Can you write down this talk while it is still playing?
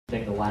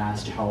thing to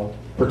last, how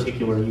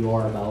particular you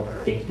are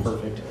about being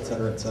perfect, et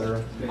cetera, et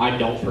cetera. I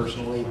don't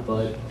personally,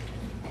 but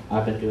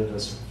I've been doing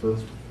this for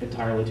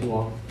entirely too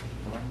long.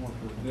 I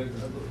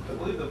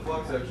believe the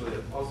flux actually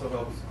also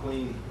helps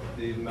clean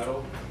the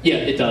metal. Yeah,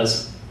 it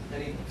does.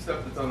 Any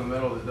stuff that's on the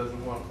metal that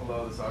doesn't want to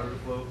allow the solder to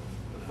flow,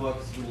 the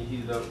flux, when you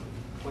heat it up,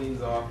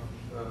 cleans off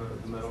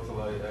the metal to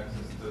allow you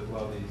access to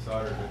allow the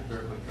solder to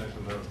directly connect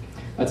the metal.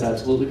 That's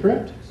absolutely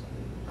correct.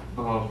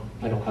 I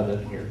don't have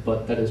that in here,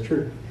 but that is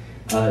true.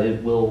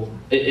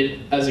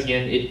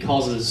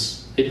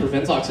 It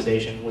prevents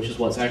oxidation, which is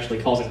what's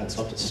actually causing that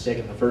stuff to stick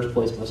in the first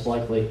place, most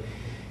likely.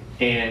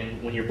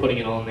 And when you're putting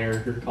it on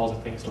there, you're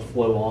causing things to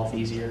flow off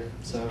easier.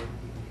 So,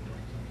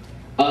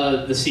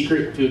 the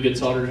secret to a good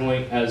solder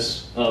joint,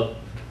 as a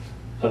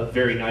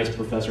very nice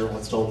professor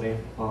once told me,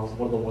 one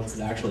of the ones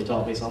that actually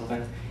taught me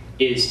something,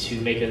 is to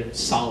make a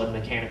solid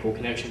mechanical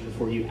connection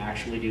before you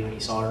actually do any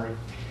soldering.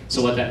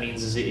 So what that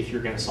means is that if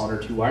you're going to solder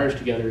two wires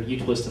together, you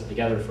twist them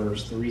together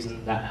first. The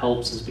reason that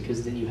helps is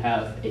because then you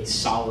have a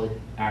solid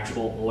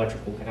actual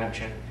electrical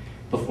connection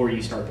before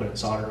you start putting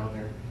solder on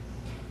there.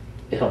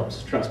 It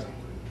helps, trust me.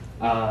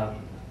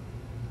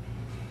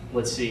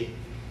 Let's see.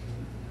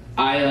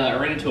 I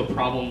ran into a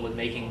problem with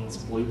making this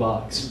blue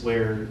box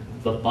where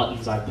the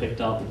buttons I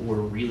picked up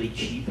were really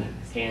cheap,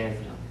 and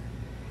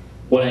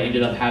what I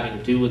ended up having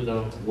to do with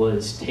them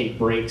was take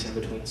breaks in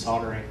between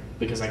soldering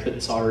because I couldn't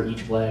solder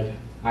each leg.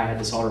 I had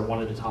to solder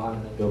one at a time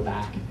and then go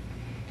back.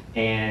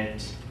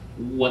 And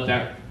what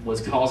that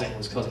was causing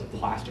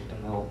plastic to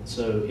melt.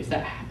 So if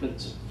that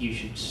happens, you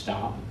should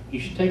stop. You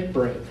should take a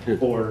break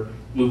or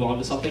move on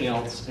to something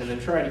else and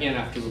then try it again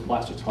after the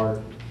plastic's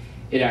hardened.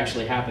 It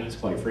actually happens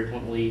quite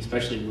frequently,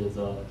 especially with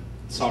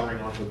soldering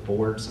onto a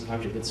board.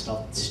 Sometimes you get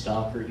stuff that's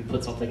stuck or you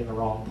put something in the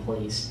wrong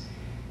place.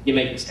 You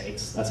make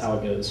mistakes, that's how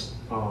it goes.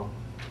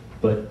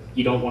 But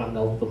you don't want to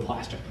melt the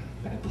plastic.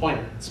 Bad plan,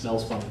 it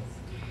smells funny.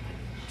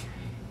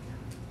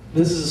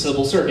 This is a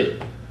simple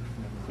circuit.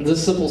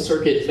 This simple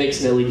circuit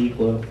makes an LED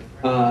glow.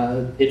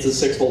 It's a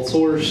 6-volt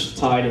source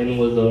tied in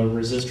with a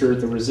resistor.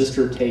 The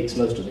resistor takes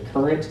most of the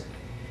current,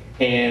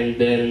 and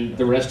then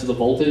the rest of the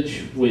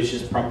voltage, which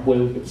is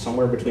probably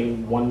somewhere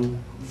between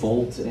 1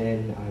 volt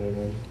and, I don't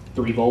know,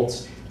 3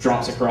 volts,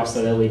 drops across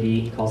that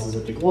LED, causes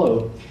it to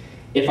glow.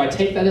 If I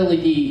take that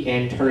LED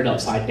and turn it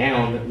upside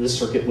down, this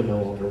circuit would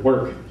no longer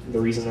work. The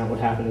reason that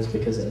would happen is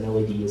because an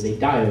LED is a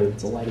diode.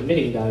 It's a light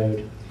emitting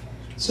diode.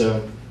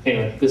 So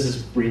anyway, this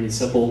is really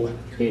simple.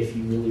 If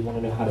you really want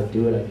to know how to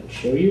do it, I can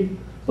show you,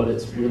 but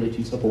it's really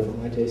too simple for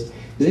my taste.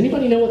 Does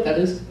anybody know what that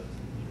is?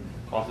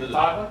 A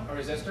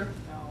resistor?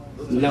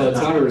 No,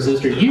 it's not a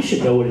resistor. You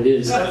should know what it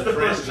is. That's the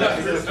first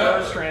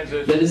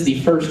transistor. That is the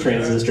first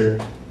transistor.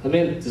 The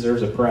man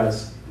deserves a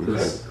prize. I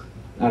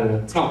don't know,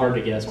 it's not hard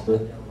to guess,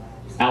 but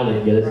Al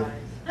didn't get it.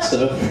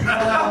 So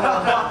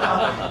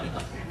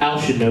Al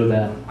should know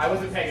that. I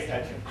wasn't paying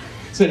attention.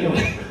 So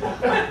anyway,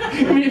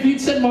 I mean, if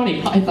you'd said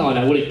Monty Python,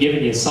 I would have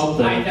given you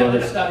something, I never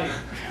but studied.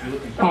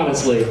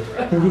 honestly.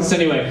 So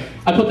anyway,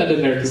 I put that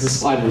in there because the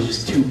slide was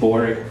just too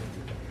boring.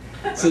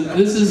 So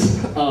this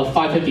is a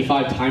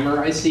 555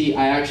 timer IC.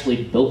 I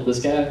actually built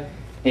this guy,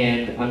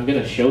 and I'm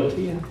going to show it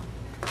to you.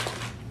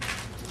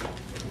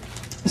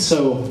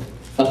 So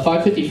a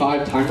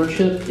 555 timer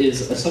chip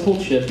is a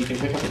simple chip you can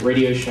pick up at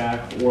Radio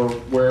Shack or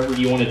wherever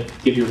you want to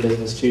give your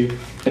business to.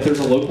 If there's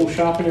a local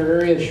shop in your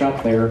area,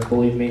 shop there.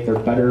 Believe me, they're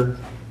better.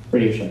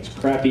 Radio Shack's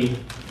crappy.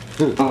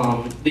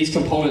 These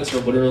components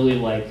are literally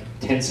like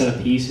 10 cents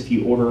a piece if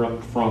you order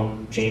them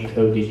from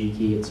Jameco,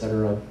 DigiKey,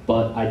 etc.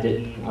 But I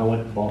didn't. I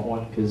went and bought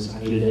one because I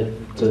needed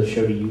it to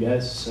show to you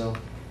guys, so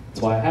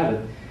that's why I have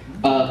it.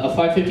 A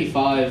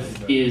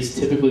 555 is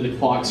typically the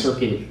clock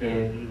circuit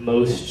in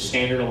most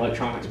standard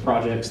electronics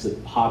projects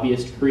that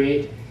hobbyists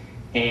create,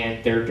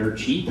 and they're dirt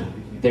cheap.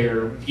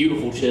 They're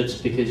beautiful chips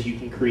because you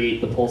can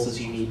create the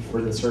pulses you need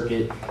for the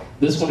circuit.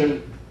 This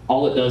one,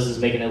 all it does is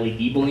make an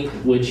LED blink,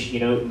 which, you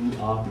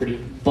know, pretty,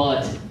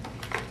 but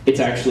it's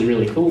actually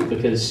really cool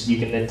because you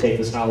can then take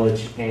this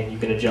knowledge and you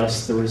can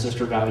adjust the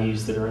resistor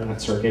values that are in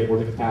that circuit or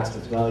the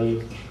capacitance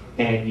value,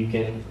 and you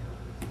can,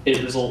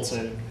 it results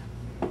in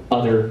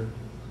other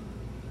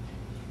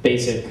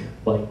basic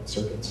like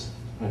circuits,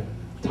 right?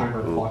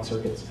 Timer clock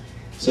circuits.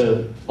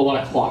 So a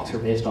lot of clocks are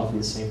based off of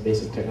the same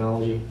basic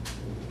technology.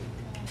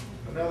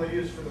 Another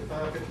use for the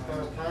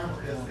 555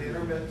 timer is the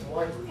intermittent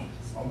wipers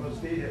on those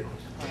vehicles.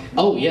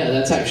 Oh yeah,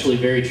 that's actually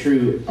very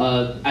true.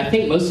 I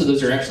think most of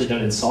those are actually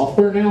done in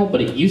software now, but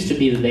it used to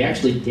be that they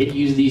actually did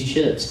use these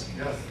chips.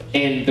 Yes.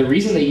 And the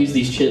reason they use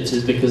these chips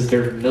is because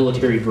they're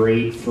military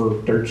grade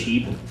for dirt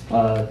cheap.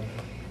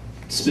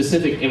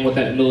 Specific, and what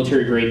that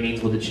military grade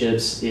means with the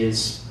chips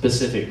is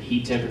specific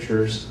heat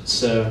temperatures,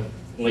 so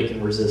they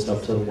can resist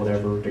up to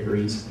whatever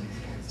degrees.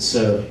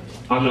 So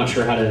I'm not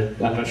sure what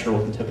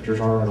the temperatures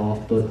are right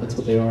off, but that's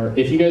what they are.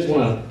 If you guys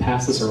want to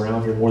pass this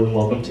around, you're more than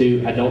welcome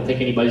to. I don't think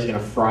anybody's going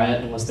to fry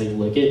it unless they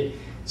lick it,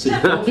 so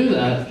don't do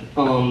that.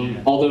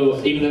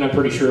 Although even then, I'm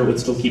pretty sure it would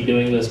still keep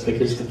doing this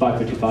because the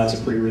 555 is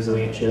a pretty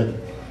resilient chip.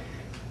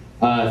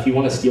 If you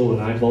want to steal the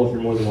 9-volt,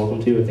 you're more than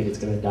welcome to. I think it's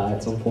going to die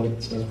at some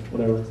point, so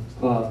whatever.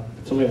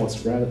 If somebody wants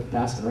to grab it,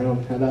 pass it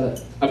around, have at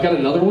it. I've got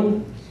another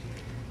one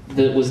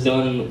that was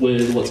done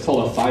with what's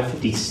called a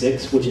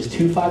 556, which is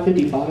two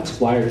 555s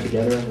wired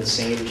together on the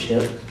same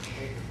chip.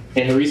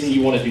 And the reason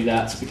you want to do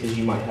that is because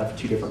you might have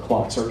two different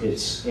clock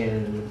circuits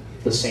in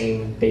the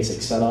same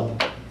basic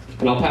setup.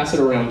 And I'll pass it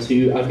around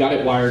too. I've got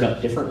it wired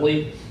up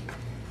differently,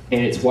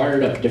 and it's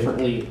wired up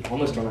differently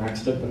almost on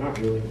accident, but not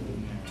really.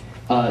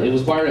 It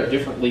was wired up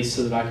differently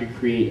so that I could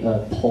create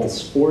a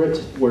pulse for it,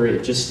 where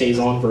it just stays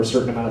on for a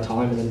certain amount of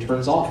time and then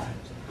turns off.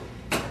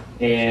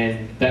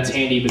 And that's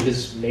handy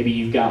because maybe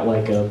you've got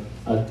like a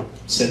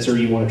sensor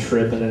you want to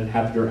trip and then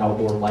have your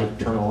outdoor light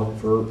turn on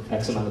for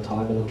X amount of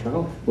time and then turn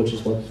off, which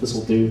is what this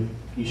will do.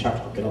 You just have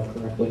to hook it up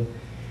correctly.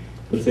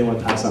 But if they want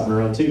to pass that one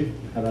around too,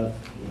 how about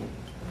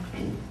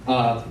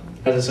it?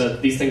 As I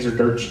said, these things are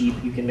dirt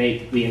cheap. You can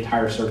make the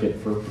entire circuit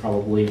for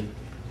probably,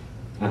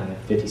 I don't know,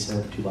 50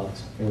 cents, $2.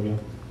 There we go.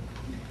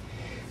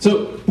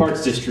 So,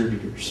 parts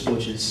distributors,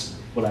 which is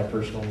what I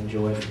personally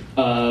enjoy.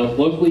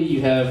 Locally,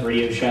 you have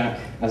Radio Shack,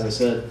 as I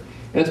said, and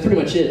that's pretty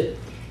much it.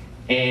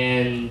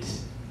 And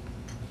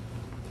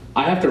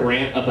I have to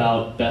rant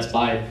about Best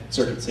Buy in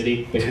Circuit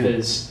City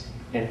because,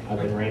 and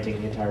I've been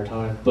ranting the entire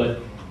time,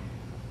 but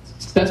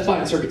Best Buy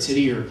and Circuit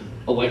City are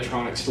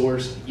electronic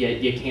stores,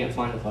 yet you can't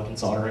find a fucking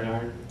soldering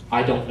iron.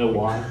 I don't know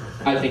why.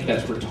 I think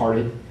that's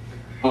retarded.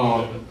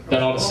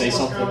 That ought to say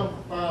something.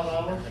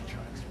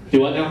 Do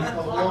what now?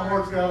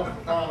 Walmart's got them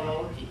for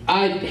 $5.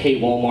 I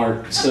hate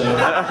Walmart, so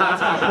that's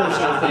my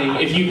personal thing.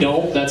 If you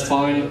don't, that's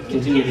fine.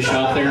 Continue to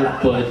shop there,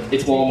 but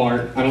it's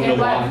Walmart. I don't know Can't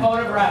buy a why.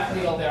 photograph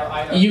needle there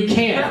either. You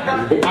can.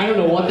 I don't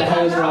know what the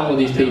hell is wrong with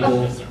these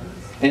people.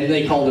 And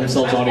they call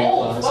themselves audio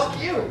Oh, class. fuck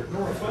you!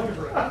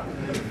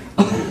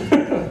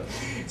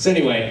 So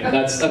anyway,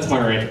 that's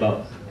my rant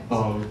about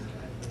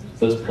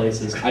those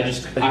places. I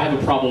have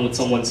a problem with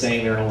someone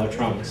saying they're an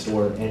electronics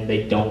store and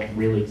they don't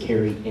really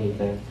carry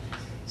anything.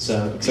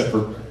 So, except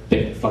for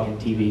big fucking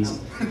TVs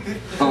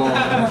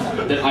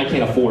that I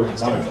can't afford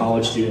because I'm a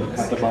college student. I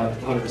have to buy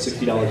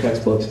 $160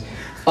 textbooks.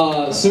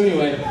 So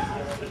anyway,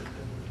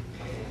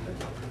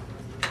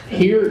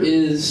 here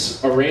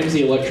is a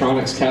Ramsey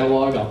Electronics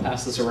catalog. I'll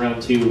pass this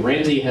around too.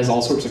 Ramsey has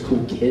all sorts of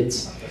cool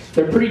kits.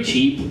 They're pretty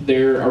cheap.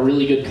 They're a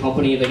really good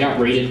company. They got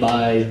raided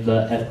by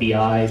the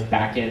FBI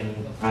back in,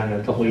 I don't know,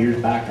 a couple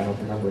years back. I don't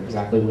remember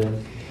exactly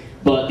when.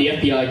 But the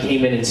FBI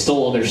came in and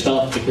stole all their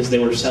stuff because they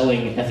were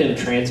selling FM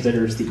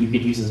transmitters that you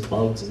could use as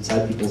bugs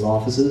inside people's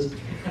offices,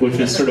 which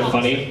was sort of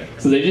funny.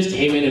 So they just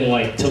came in and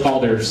like took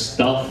all their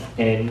stuff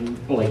and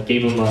like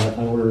gave them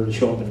an order to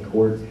show up in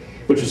court,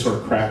 which was sort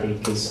of crappy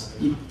because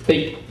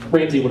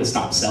Ramsey would have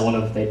stopped selling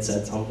them if they'd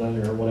said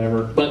something or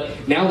whatever.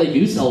 But now they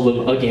do sell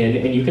them again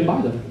and you can buy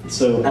them.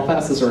 So I'll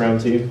pass this around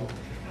to you.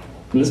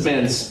 And this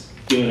man's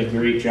doing a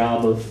great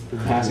job of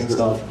passing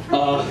stuff.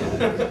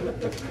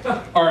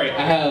 All right,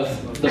 I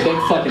have the big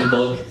fucking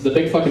book. The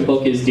big fucking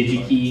book is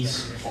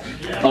DigiKey's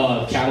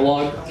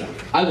catalog.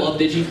 I love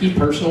DigiKey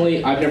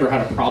personally. I've never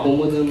had a problem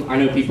with them. I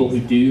know people who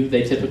do.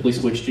 They typically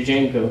switch to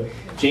Janko.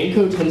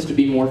 Janko tends to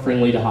be more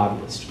friendly to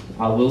hobbyists.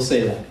 I will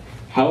say that.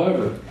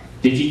 However,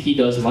 DigiKey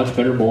does much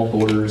better bulk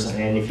orders,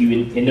 and if you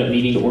end up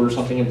needing to order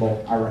something in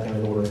bulk, I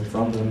recommend ordering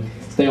from them.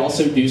 They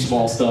also do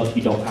small stuff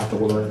you don't have to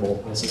order in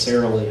bulk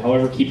necessarily.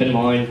 However, keep in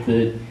mind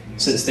that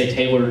since they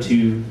tailor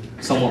to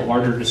somewhat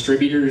larger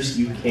distributors,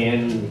 you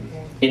can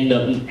end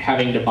up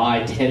having to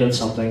buy 10 of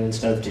something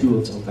instead of 2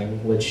 of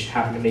something, which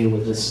happened to me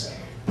with this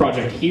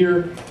project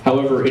here.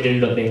 However, it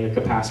ended up being a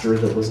capacitor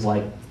that was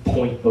like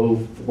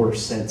 0.04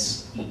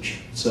 cents each.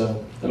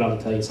 So that ought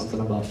to tell you something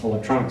about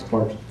electronics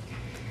parts.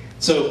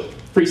 So,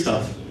 free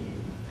stuff.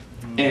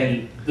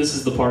 And this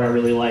is the part I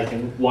really like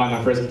and why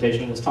my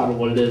presentation was titled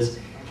what it is.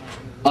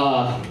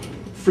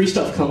 Free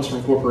stuff comes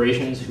from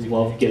corporations who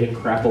love giving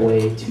crap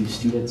away to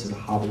students and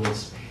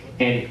hobbyists.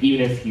 And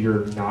even if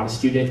you're not a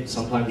student,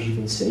 sometimes you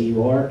can say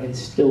you are and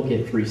still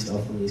get free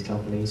stuff from these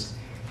companies.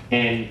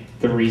 And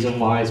the reason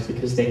why is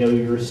because they know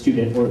you're a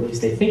student, or at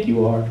least they think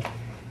you are,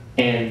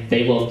 and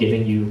they love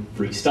giving you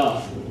free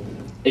stuff.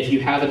 If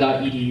you have a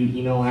 .edu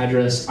email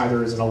address,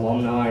 either as an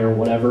alumni or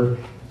whatever,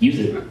 use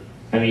it.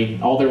 I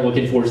mean, all they're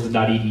looking for is the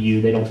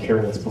 .edu. They don't care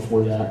what's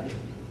before that.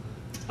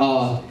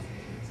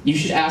 You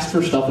should ask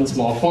for stuff in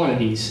small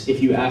quantities.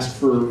 If you ask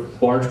for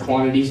large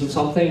quantities of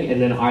something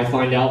and then I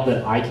find out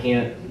that I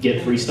can't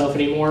get free stuff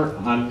anymore,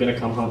 I'm going to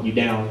come hunt you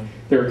down.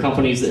 There are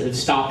companies that have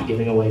stopped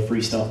giving away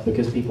free stuff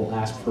because people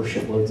ask for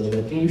shitloads of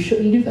it, and you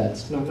shouldn't do that.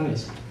 It's not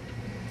nice.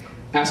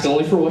 Ask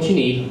only for what you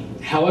need.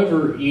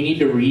 However, you need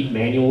to read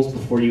manuals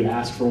before you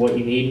ask for what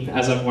you need,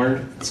 as I've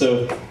learned.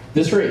 So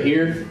this right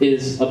here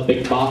is a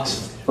big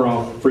box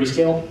from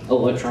Freescale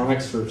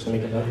Electronics for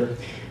semiconductor.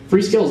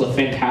 Freescale is a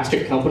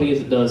fantastic company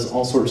that does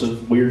all sorts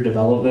of weird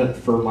development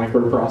for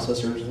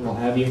microprocessors and what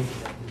have you.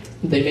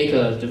 They make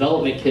a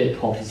development kit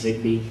called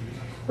Zigbee,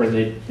 or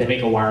they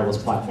make a wireless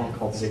platform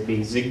called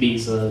Zigbee.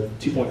 Zigbee's a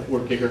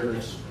 2.4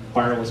 gigahertz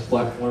wireless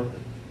platform.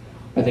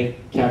 I think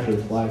capture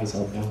the flag is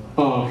up now.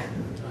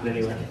 But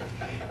anyway.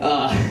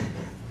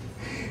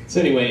 So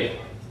anyway,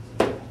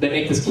 they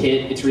make this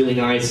kit. It's really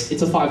nice.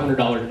 It's a $500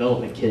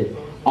 development kit.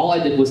 All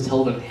I did was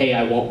tell them, hey,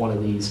 I want one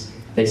of these.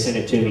 They sent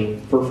it to me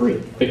for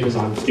free because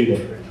I'm a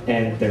student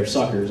and they're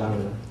suckers. I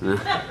don't know.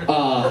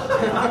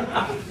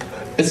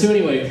 And so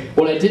anyway,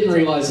 what I didn't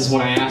realize is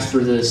when I asked for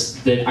this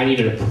that I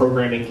needed a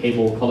programming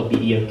cable called a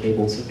BEM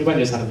cable. So if anybody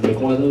knows how to make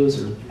one of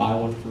those or buy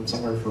one from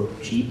somewhere for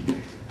cheap,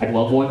 I'd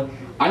love one.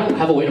 I don't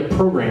have a way to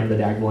program the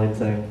daggone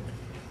thing.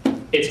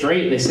 It's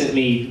great. They sent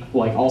me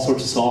like all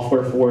sorts of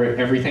software for it,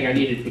 everything I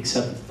needed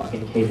except the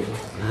fucking cable.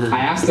 I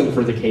asked them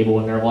for the cable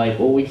and they're like,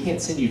 well, we can't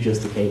send you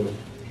just the cable.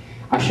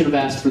 I should have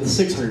asked for the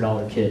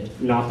 $600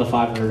 kit, not the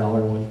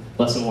 $500 one.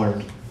 Lesson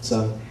learned.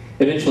 So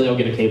eventually I'll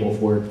get a cable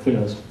for it. Who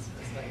knows?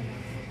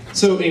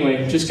 So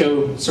anyway, just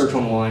go search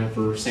online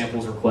for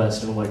samples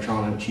requests and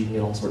electronics. You can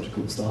get all sorts of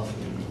cool stuff.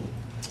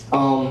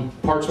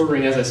 Parts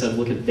ordering, as I said,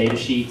 look at data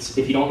sheets.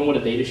 If you don't know what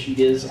a data sheet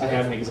is, I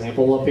have an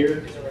example up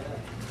here.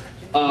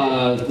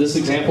 This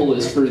example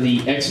is for the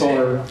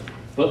XR.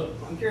 What?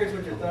 I'm curious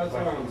what your thoughts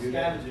are on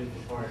scavenging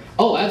for parts.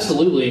 Oh,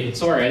 absolutely.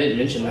 Sorry, I didn't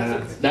mention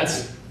that.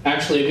 That's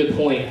actually a good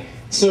point.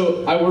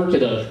 So I worked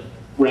at a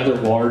rather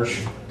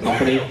large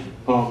company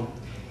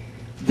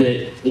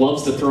that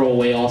loves to throw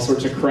away all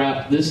sorts of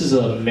crap. This is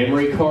a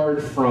memory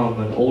card from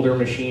an older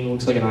machine.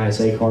 Looks like an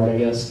ISA card, I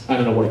guess. I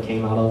don't know what it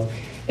came out of.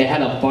 It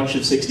had a bunch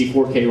of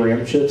 64K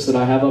RAM chips that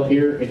I have up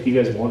here. If you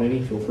guys want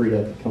any, feel free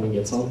to come and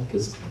get some,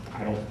 because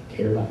I don't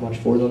care that much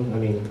for them. I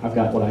mean, I've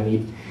got what I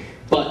need.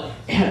 But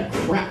it had a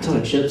crap ton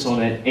of chips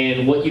on it,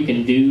 and what you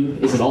can do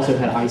is it also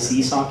had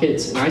IC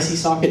sockets. And IC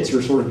sockets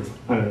are sort of,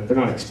 I don't know, they're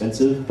not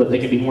expensive, but they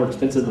can be more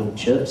expensive than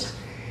chips.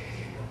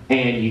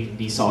 And you can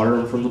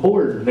desolder them from the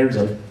board. There's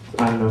a,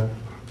 I don't know,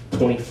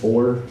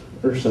 24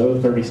 or so,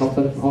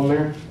 30-something on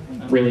there.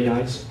 Really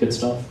nice, good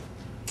stuff.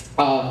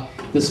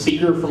 The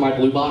speaker for my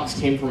blue box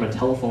came from a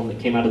telephone that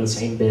came out of the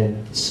same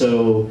bin.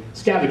 So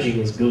scavenging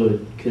is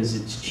good because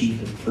it's cheap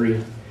and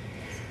free.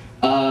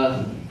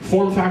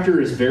 Form factor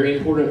is very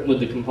important with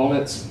the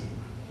components.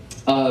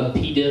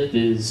 P-dip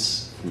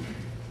is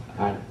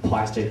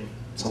plastic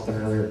something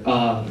or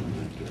other.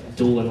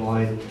 Dual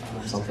inline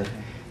something.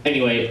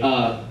 Anyway,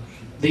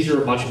 these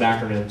are a bunch of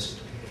acronyms.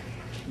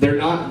 They're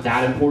not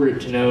that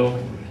important to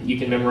know. You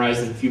can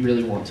memorize them if you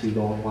really want to.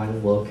 Go online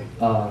and look.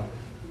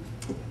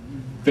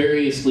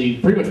 Variously,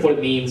 pretty much what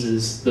it means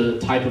is the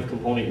type of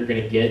component you're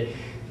going to get.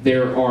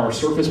 There are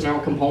surface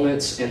mount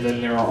components, and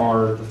then there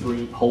are the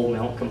 3 hole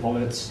mount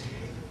components.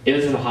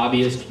 As a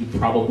hobbyist, you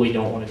probably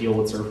don't want to deal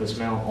with surface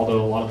mount,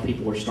 although a lot of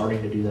people are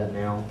starting to do that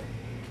now.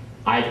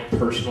 I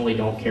personally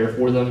don't care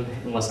for them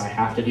unless I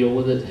have to deal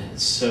with it,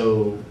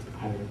 so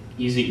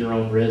use it at your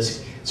own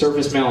risk.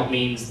 Surface mount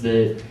means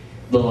that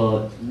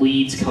the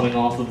leads coming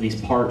off of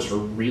these parts are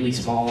really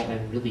small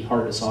and really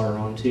hard to solder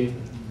onto.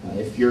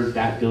 If you're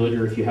that good,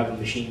 or if you have a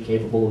machine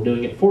capable of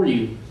doing it for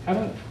you, have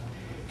it.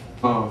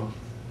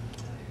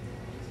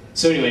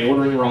 So anyway,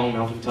 ordering the wrong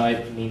mounting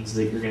type means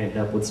that you're going to end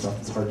up with stuff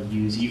that's hard to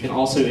use. You can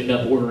also end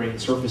up ordering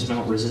surface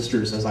mount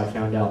resistors, as I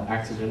found out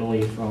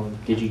accidentally from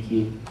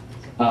DigiKey.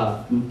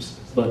 Oops,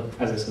 but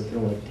as I said, they're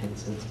like 10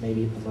 cents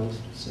maybe at the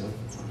most, so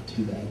it's not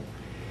too bad.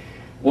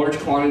 Large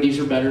quantities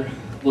are better.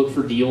 Look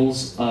for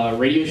deals.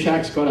 Radio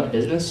Shacks go out of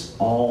business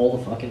all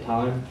the fucking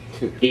time.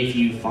 If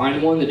you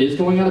find one that is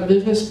going out of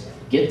business,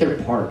 get their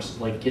parts.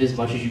 Like, get as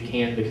much as you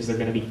can because they're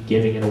going to be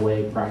giving it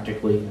away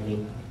practically. I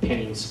mean,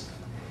 pennies.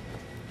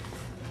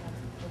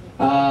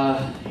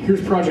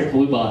 Here's Project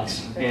Blue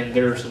Box, and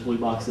there are some blue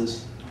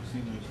boxes.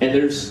 And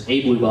there's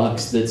a blue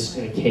box that's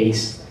in a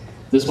case.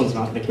 This one's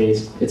not in a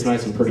case. It's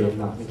nice and pretty and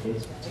not in a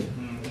case.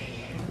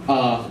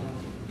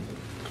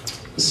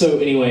 So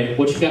anyway,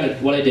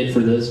 what I did for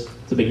this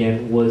to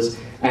begin was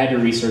I had to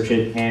research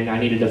it, and I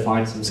needed to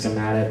find some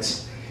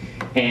schematics.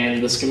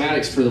 And the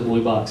schematics for the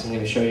blue box I'm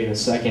going to show you in a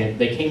second,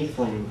 they came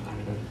from, I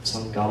don't know,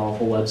 some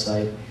god-awful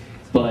website,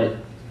 but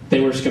they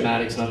were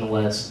schematics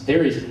nonetheless.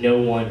 There is no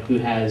one who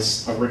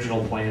has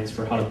original plans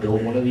for how to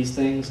build one of these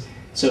things,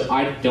 so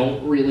I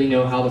don't really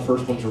know how the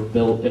first ones were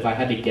built. If I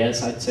had to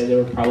guess, I'd say they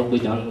were probably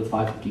done with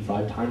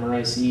 555 timer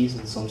ICs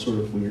and some sort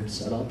of weird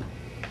setup,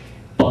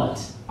 but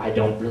I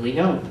don't really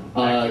know.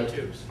 Vacuum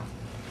tubes.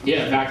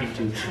 Yeah, vacuum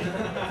tubes.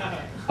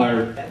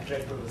 Or,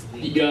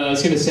 I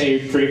was going to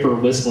say Draper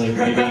whistling,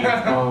 maybe,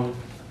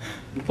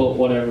 but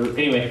whatever.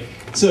 Anyway,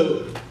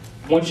 so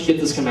once you get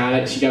the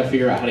schematics, you got to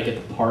figure out how to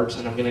get the parts,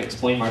 and I'm going to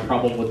explain my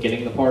problem with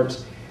getting the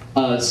parts.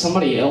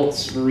 Somebody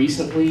else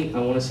recently, I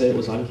want to say it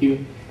was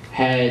Unq,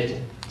 had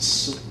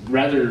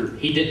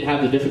he didn't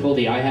have the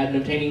difficulty I had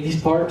in obtaining these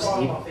parts.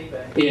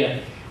 Yeah,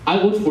 I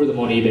looked for them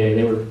on eBay.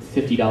 They were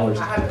 $50.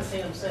 I haven't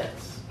seen them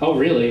since. Oh,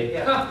 really?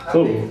 Yeah. I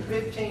paid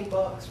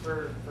 $15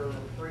 for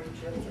 3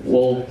 chips.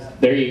 Well,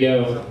 there you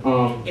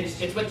go. It's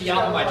with the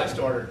album I just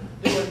ordered.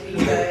 Do an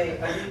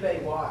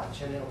eBay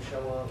watch, and it'll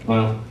show up.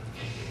 Well,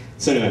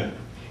 so anyway,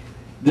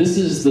 this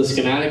is the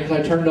schematic.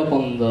 I turned it up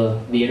on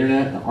the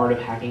internet,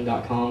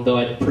 artofhacking.com, though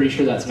I'm pretty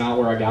sure that's not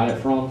where I got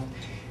it from.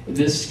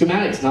 This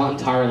schematic's not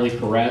entirely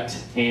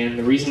correct, and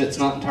the reason it's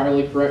not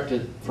entirely correct,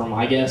 from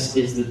my guess,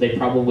 is that they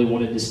probably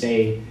wanted to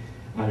stay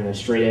I don't know,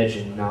 straight edge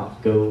and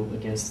not go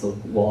against the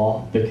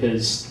law,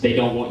 because they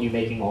don't want you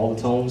making all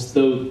the tones.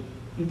 Though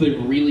the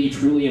really,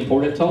 truly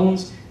important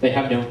tones, they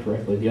have done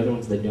correctly. The other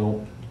ones, they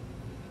don't.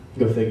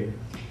 Go figure.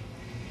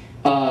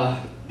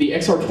 The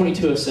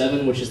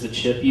XR2207, which is the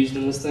chip used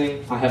in this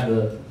thing, I have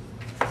the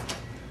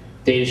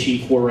data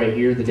sheet for right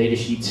here. The data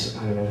sheet's,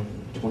 I don't know,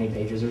 20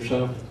 pages or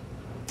so.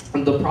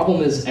 And the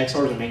problem is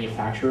XR is a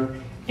manufacturer,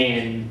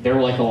 and they're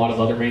like a lot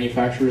of other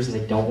manufacturers, and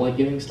they don't like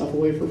giving stuff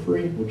away for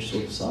free, which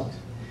sort of sucks,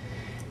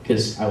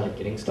 because I like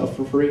getting stuff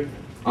for free.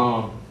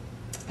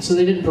 So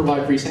they didn't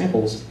provide free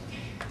samples.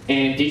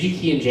 And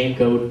DigiKey and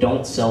Jameco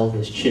don't sell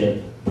this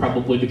chip,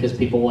 probably because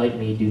people like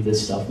me do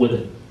this stuff with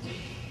it.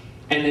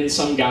 And then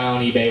some guy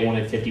on eBay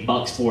wanted 50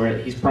 bucks for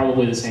it. He's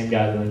probably the same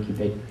guy that I think you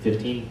paid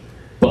 15,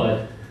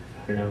 but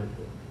I don't know.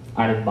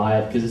 I didn't buy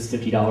it because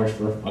it's $50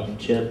 for a fucking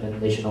chip, and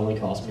they should only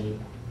cost me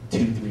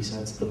 2-3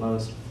 cents at the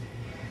most.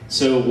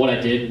 So what I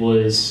did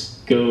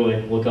was go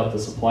and look up the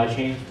supply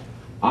chain.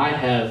 I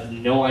have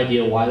no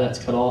idea why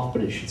that's cut off,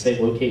 but it should say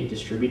locate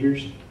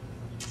distributors.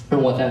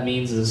 And what that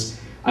means is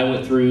I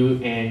went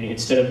through, and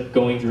instead of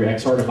going through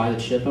XR to buy the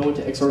chip, I went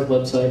to XR's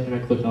website and I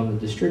clicked on the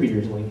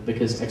distributors link,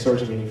 because XR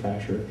is a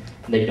manufacturer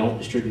and they don't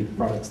distribute the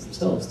products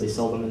themselves. They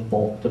sell them in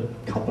bulk to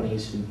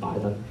companies who buy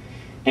them.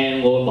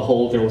 And lo and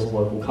behold, there was a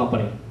local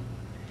company.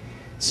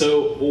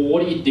 So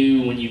what do you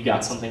do when you've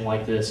got something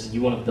like this and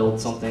you want to build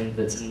something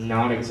that's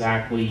not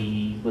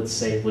exactly, let's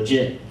say,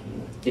 legit?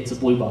 It's a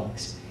blue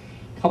box.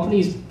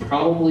 Companies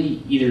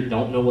probably either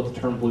don't know what the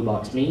term blue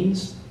box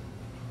means,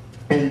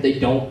 and they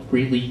don't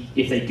really,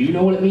 if they do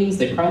know what it means,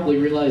 they probably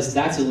realize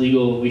that's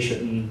illegal and we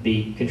shouldn't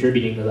be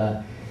contributing to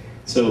that.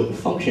 So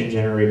function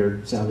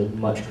generator sounded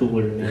much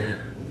cooler to me,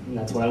 and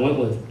that's what I went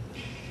with.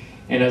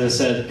 And as I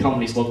said,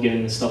 companies love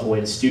giving this stuff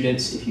away to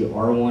students. If you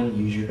are one,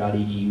 use your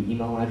 .edu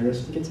email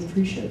address and get some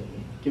free shit.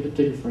 Give it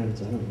to your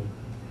friends, I don't know.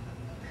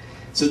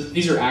 So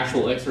these are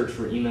actual excerpts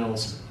for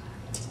emails.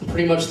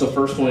 Pretty much the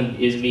first one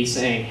is me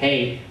saying,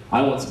 hey,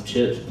 I want some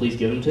chips, please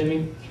give them to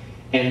me.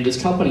 And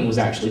this company was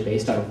actually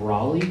based out of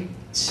Raleigh,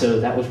 so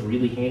that was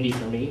really handy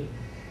for me.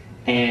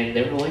 And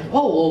they were like,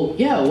 oh, well,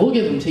 yeah, we'll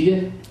give them to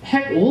you.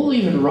 Heck, we'll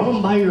even run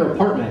them by your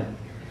apartment.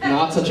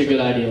 Not such a good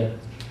idea.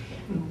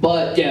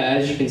 But yeah,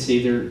 as you can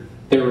see,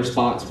 their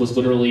response was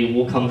literally,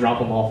 we'll come drop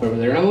them off over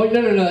there. And I'm like,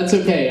 no, that's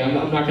okay. I'm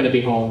not going to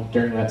be home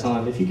during that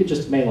time. If you could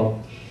just mail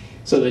them.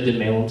 So they did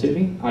mail them to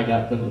me. I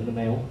got them in the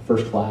mail,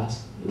 first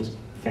class. It was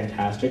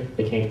fantastic.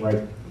 They came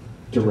right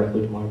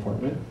directly to my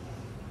apartment.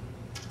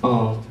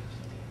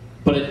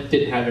 But it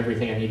didn't have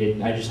everything I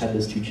needed. I just had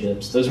those 2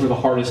 chips. Those were the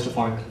hardest to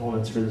find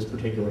components for this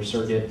particular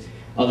circuit.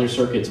 Other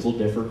circuits will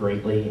differ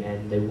greatly,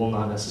 and they will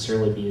not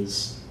necessarily be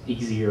as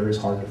easy or as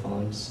hard to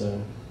find. So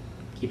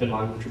keep in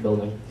mind what you're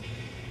building.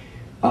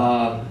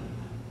 I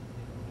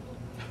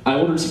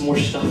ordered some more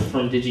stuff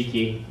from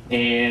DigiKey,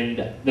 and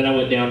then I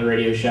went down to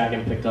Radio Shack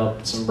and picked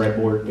up some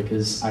breadboard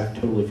because I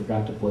totally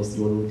forgot to place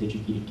the order with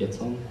DigiKey to get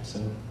some. So,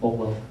 oh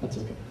well, that's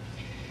okay.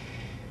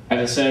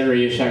 As I said,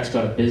 Radio Shack's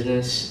got a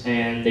business,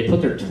 and they put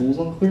their tools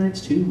on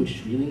clearance too, which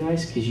is really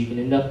nice because you can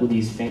end up with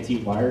these fancy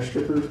wire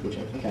strippers, which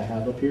I think I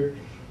have up here.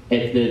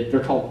 And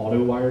they're called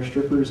auto wire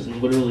strippers, and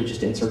literally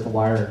just insert the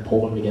wire and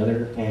pull them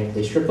together, and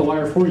they strip the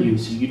wire for you,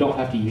 so you don't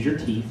have to use your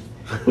teeth,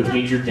 which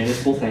means your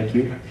dentist will thank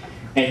you.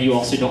 And you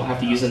also don't have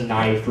to use a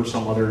knife or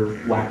some other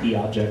wacky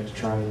object to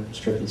try and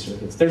strip these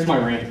circuits. There's my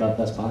rant about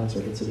Best Buy and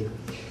Circuit City.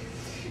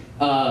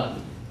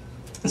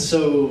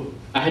 So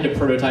I had to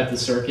prototype the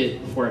circuit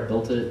before I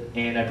built it,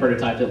 and I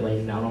prototyped it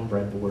laying down on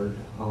breadboard.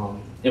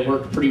 It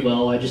worked pretty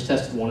well. I just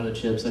tested one of the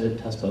chips. I didn't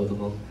test both of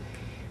them.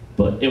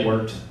 But it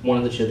worked. One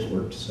of the chips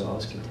worked, so I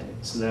was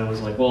content. So then I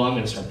was like, well, I'm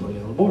going to start putting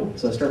it on the board.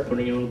 So I started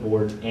putting it on the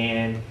board,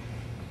 and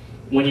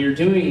when you're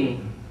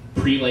doing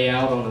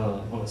pre-layout on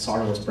a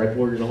solderless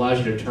breadboard, it allows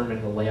you to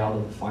determine the layout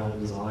of the final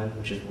design,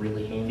 which is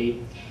really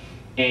handy.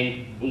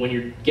 And when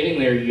you're getting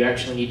there, you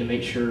actually need to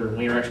make sure,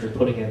 when you're actually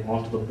putting it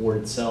onto the board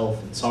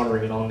itself and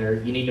soldering it on there,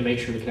 you need to make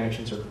sure the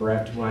connections are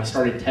correct. When I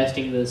started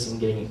testing this and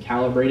getting it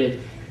calibrated,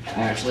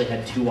 I actually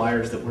had 2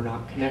 wires that were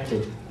not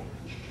connected,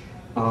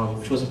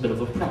 which was a bit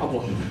of a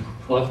problem.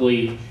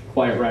 Luckily,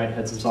 Quiet Ride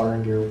had some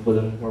soldering gear with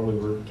him where we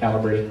were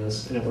calibrating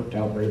this, and it worked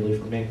out greatly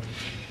for me.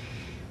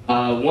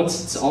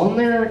 Once it's on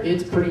there,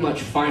 it's pretty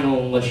much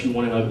final unless you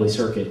want an ugly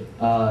circuit.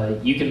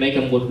 You can make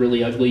them look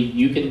really ugly.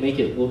 You can make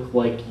it look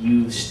like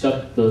you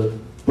stuck the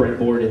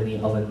breadboard in the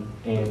oven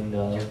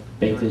and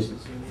baked it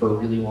for a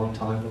really long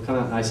time. It'll come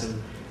out nice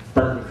and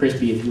burnt and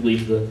crispy if you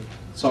leave the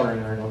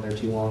soldering iron on there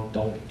too long.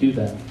 Don't do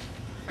that.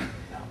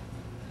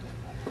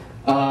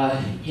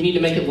 You need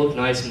to make it look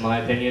nice, in my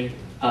opinion. You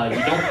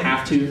don't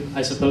have to,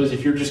 I suppose,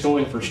 if you're just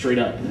going for straight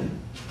up,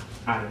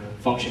 I don't know,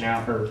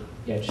 functionality, or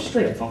yeah, just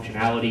straight up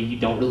functionality. You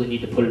don't really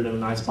need to put it in a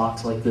nice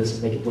box like this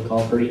and make it look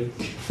all pretty.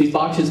 These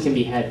boxes can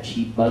be had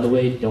cheap, by the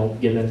way. Don't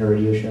give them to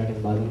Radio Shack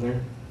and buy them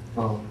there.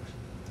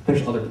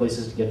 There's other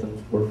places to get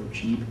them for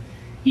cheap.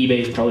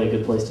 eBay is probably a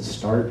good place to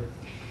start.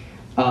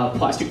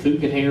 Plastic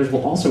food containers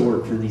will also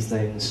work for these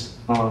things,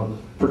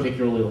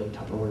 particularly like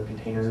Tupperware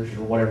containers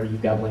or whatever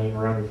you've got laying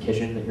around your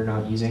kitchen that you're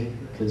not using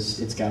because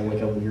it's got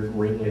like a weird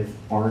ring of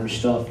orange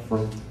stuff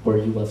from where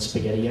you left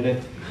spaghetti in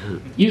it.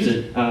 Use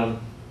it.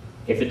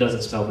 If it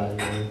doesn't smell bad,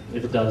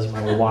 if it does, you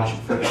might want to wash it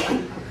first.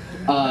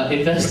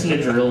 Invest in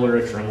a drill or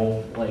a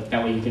Dremel, like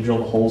that way you can drill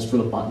the holes for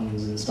the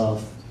buttons and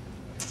stuff.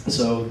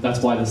 So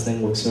that's why this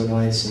thing looks so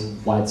nice and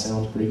why it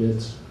sounds pretty good.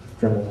 It's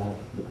Dremel out,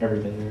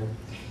 everything there.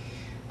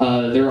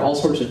 There are all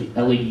sorts of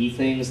LED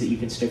things that you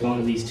can stick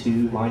onto these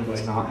too. Mine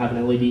does not have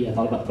an LED. I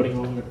thought about putting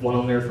one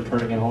on there for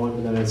turning it on,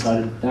 but then I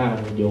decided I don't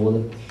want to deal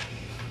with it.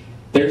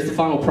 There's the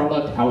final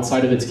product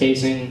outside of its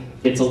casing.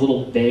 It's a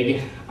little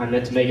big. I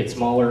meant to make it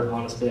smaller.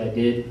 Honestly, I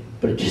did,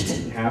 but it just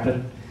didn't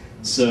happen.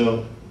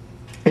 So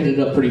it ended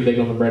up pretty big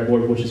on the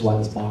breadboard, which is why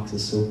this box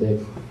is so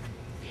big.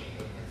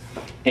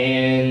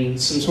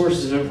 And some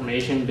sources of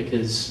information,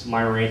 because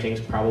my ranting's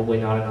probably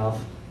not enough.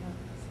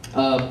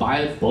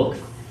 Buy a book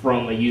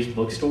from a used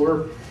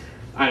bookstore.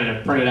 I don't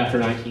know, printed after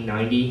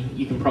 1990.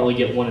 You can probably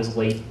get one as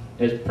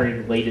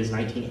printed late as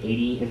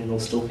 1980, and it'll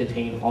still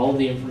contain all of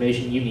the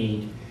information you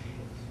need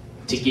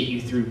to get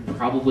you through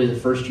probably the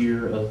first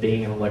year of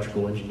being an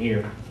electrical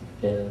engineer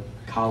at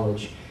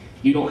college.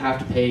 You don't have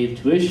to pay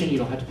tuition, you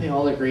don't have to pay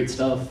all that great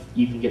stuff.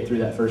 You can get through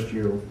that first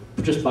year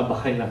just by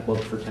buying that book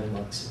for 10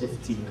 bucks, if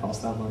it's even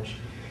cost that much.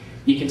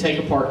 You can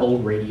take apart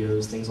old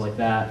radios, things like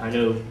that. I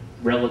know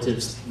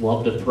relatives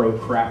love to throw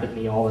crap at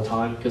me all the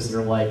time because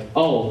they're like,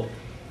 oh,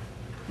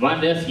 my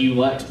nephew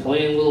likes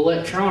playing with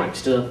electronic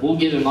stuff. We'll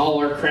give him all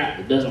our crap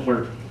that doesn't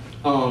work.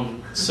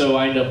 So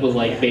I end up with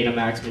like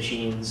Betamax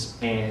machines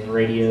and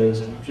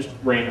radios and just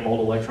random old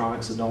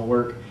electronics that don't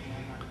work.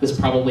 This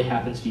probably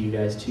happens to you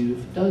guys too.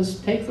 If it does,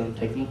 take them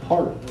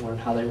apart and learn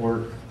how they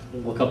work.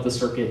 Look up the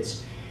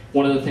circuits.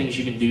 One of the things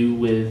you can do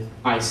with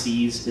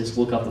ICs is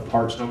look up the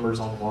parts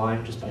numbers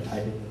online just by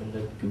typing them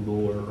into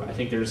Google, or I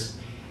think there's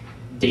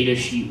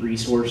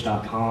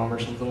datasheetresource.com or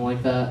something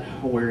like that,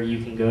 where you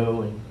can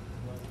go and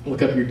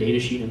look up your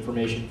datasheet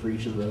information for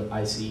each of the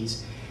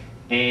ICs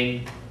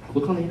and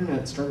look on the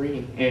internet, start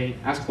reading, and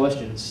ask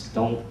questions.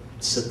 Don't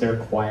sit there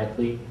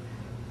quietly.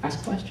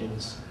 Ask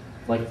questions.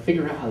 Like,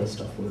 figure out how this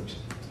stuff works.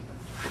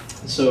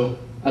 So,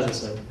 as I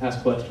said,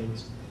 ask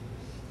questions.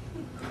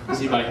 Does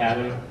anybody have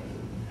any?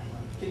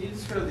 Can you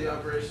describe the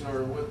operation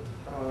or what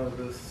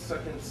the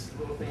second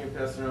little thing you're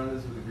passing around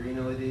is with the green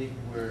LED,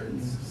 where it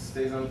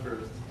stays on for a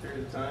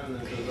period of time and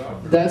then it goes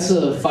off? That's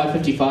a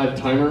 555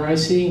 timer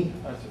IC.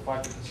 That's a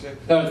 556.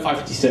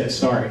 556,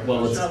 sorry.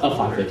 Well, it's a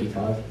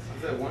 555. Is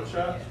that one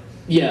shot?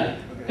 Yeah,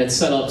 Okay. it's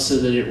set up so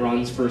that it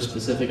runs for a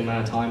specific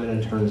amount of time and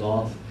then turns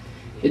off.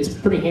 It's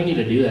pretty handy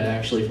to do that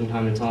actually from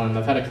time to time.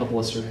 I've had a couple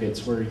of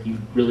circuits where you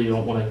really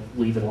don't want to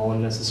leave it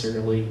on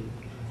necessarily.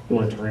 You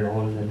want to turn it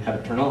on and then have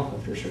it turn off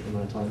after a certain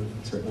amount of time. You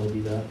can certainly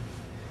do that.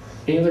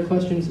 Any other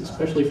questions,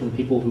 especially from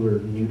people who are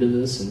new to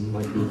this and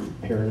might be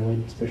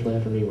paranoid, especially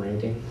after me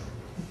ranting?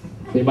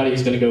 Anybody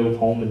who's going to go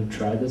home and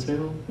try this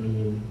now? I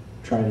mean,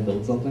 try and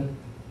build something?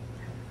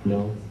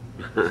 No.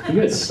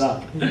 You guys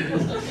suck.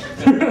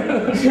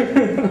 Just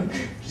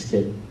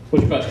kidding.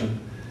 What's your question?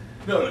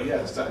 No,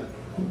 yes, I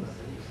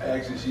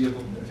actually see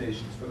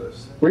implementations for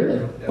this. Really?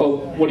 Yeah. Oh,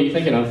 what are you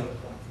thinking of?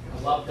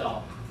 Love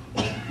doll.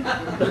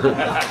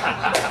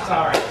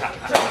 Sorry.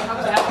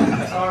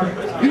 Sorry.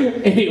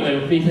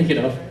 Anyway, what are you thinking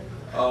of?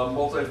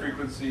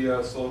 Multi-frequency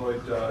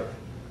solenoid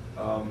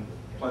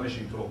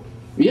plenishing tool.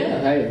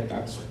 Yeah, hey,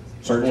 that's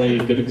certainly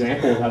a good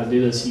example of how to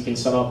do this. You can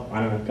set up, I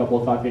don't know, a couple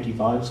of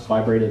 555s,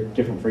 vibrate at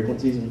different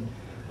frequencies, and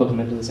hook them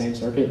into the same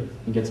circuit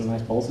and get some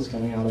nice pulses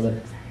coming out of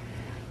it.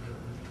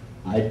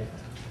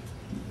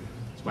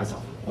 It's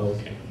myself. Oh,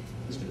 okay.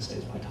 I was going to say,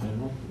 is my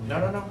time up?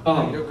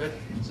 No. You're good.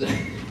 So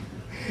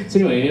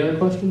anyway, any other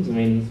questions? I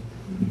mean,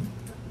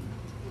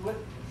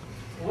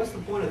 What's the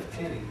point of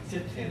tinning,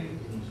 tip tinning?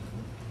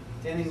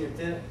 Tinning your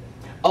tip?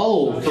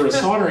 oh, for a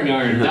soldering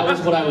iron, that was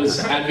what I was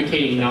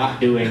advocating not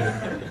doing.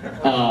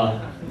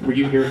 Were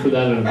you here for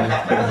that?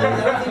 I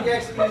don't think you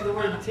actually used the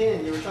word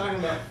tin. You were talking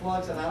about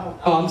flux, and I don't.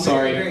 Oh, I'm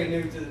sorry. Very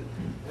new to, and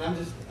I'm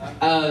just.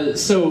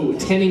 So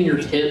tinning your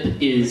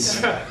tip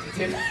is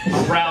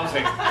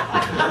Arousing.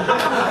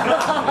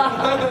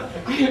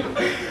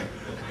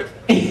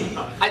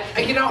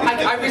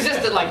 I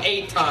resisted like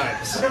 8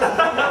 times.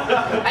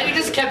 And you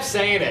just kept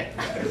saying it.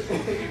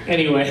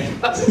 Anyway,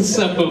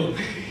 so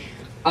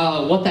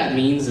what that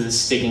means is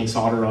sticking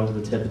solder onto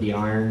the tip of the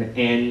iron,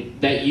 and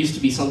that used to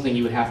be something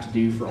you would have to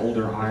do for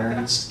older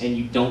irons, and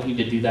you don't need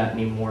to do that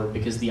anymore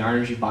because the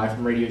irons you buy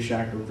from Radio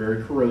Shack are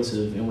very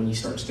corrosive, and when you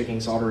start sticking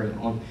solder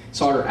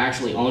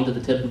actually onto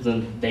the tip of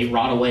them, they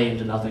rot away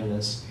into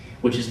nothingness,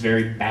 which is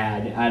very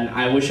bad. And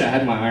I wish I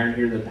had my iron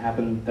here that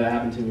happened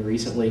to me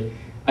recently.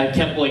 I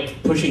kept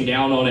like pushing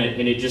down on it,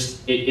 and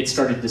it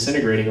started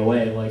disintegrating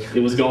away. Like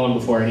it was gone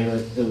before I knew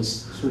it. It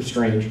was sort of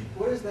strange.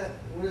 What is that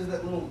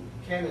little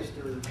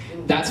canister?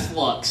 That's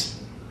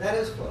flux. That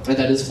is flux.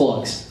 That is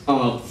flux.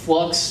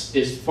 Flux,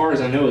 as far as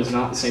I know, is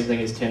not the same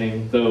thing as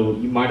tinning, though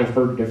you might have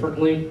heard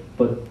differently,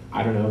 but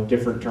I don't know,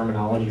 different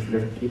terminology for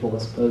different people, I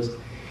suppose.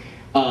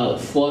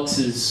 Flux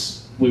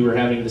is, we were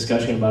having a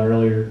discussion about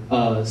earlier,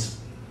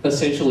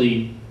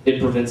 essentially it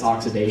prevents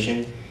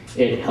oxidation.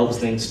 It helps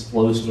things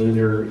flow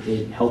smoother.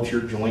 It helps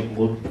your joint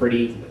look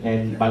pretty,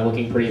 and by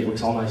looking pretty, it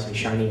looks all nice and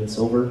shiny and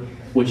silver,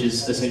 which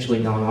is essentially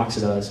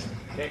non-oxidized.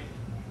 Okay.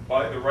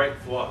 Buy the right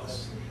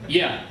flux.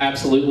 Yeah,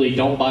 absolutely.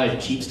 Don't buy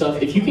cheap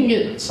stuff. If you can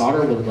get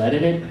solder with lead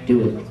in it,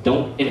 do it.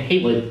 Don't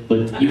inhale it,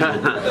 but use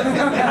it.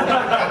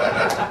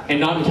 And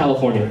not in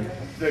California.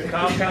 The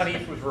compound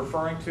he was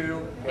referring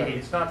to,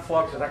 it's not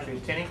flux, it's actually a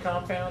tinning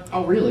compound.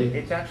 Oh, really?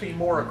 It's actually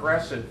more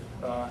aggressive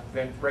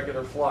than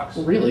regular flux.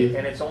 Really?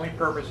 And its only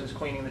purpose is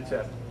cleaning the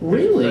tip.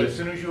 Really? As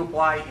soon as you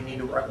apply it, you need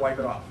to wipe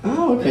it off.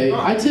 Oh, okay.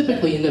 I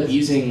typically end up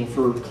using,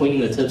 for cleaning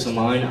the tips of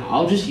mine,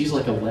 I'll just use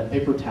like a wet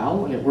paper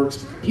towel, and it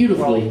works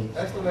beautifully.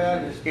 That's the way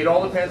I just. It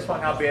all depends on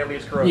how badly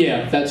it's corroded.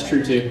 Yeah, that's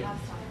true too.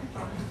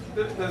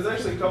 There's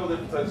actually a couple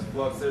different types of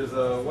flux. There's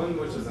one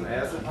which is an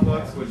acid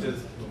flux, which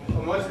is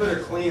a much better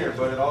cleaner,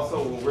 but it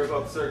also will rip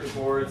up circuit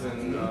boards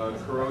and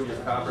corrode your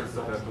copper and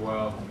stuff after a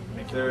while.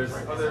 There's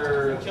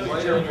other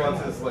lighter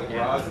fluxes like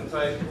rosin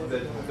type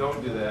that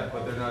don't do that,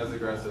 but they're not as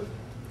aggressive.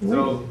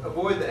 So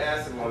avoid the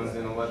acid ones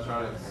in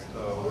electronics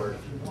work.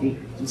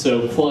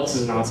 So flux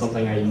is not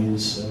something I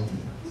use. So.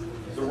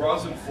 The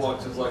rosin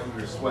flux is like when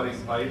you're sweating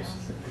pipes.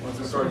 Once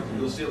it starts,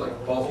 you'll see it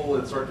like bubble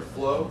and start to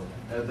flow.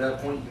 And at that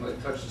point, you can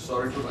like touch the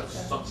solder, it like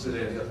sucks it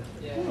in.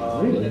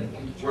 Really?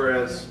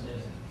 Whereas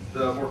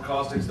the more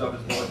caustic stuff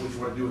is more like what you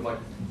want to do with like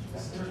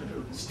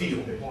steel.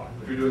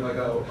 If you're doing like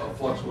a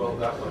flux weld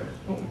that way.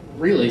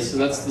 Really? So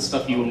that's the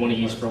stuff you would want to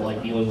use for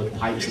like dealing with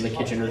pipes in the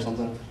kitchen or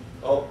something?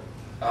 Oh,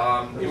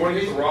 you want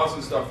to use the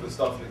rosin stuff for the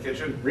stuff in the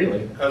kitchen.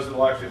 Really? Because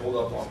it'll actually hold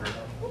up longer.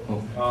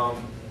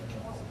 Oh.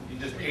 You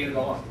just paint it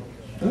on.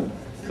 Oh,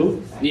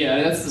 cool.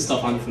 Yeah, that's the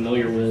stuff I'm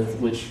familiar with,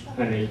 which, I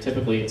don't know,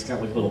 typically it's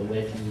got like a little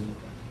wick and you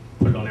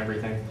put it on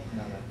everything.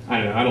 I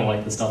don't know, I don't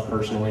like the stuff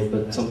personally,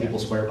 but some people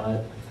swear by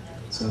it.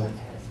 So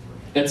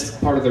that's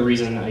part of the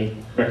reason I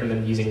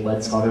recommend using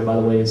lead solder, by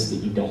the way, is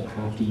that you don't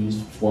have to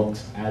use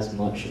flux as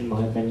much, in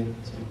my opinion.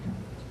 So.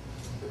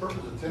 The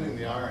purpose of tinning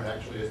the iron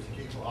actually is to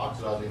keep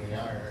oxidizing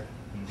the iron.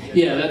 And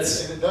Yeah,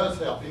 that's... And it does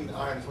help in the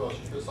iron as well.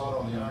 She puts solder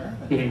on the iron.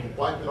 Mhm.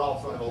 Wipe it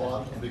off, so I have a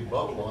lot of big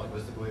bubble on it,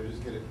 basically,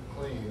 just get it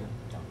clean.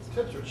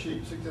 Tips are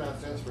cheap, 69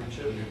 cents for a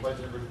chip. You replace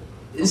it every...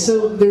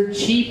 So they're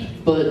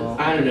cheap, but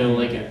I don't know,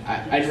 like,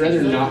 I'd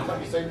rather not...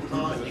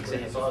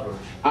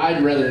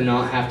 I'd rather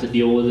not have to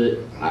deal with it.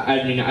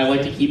 I mean, I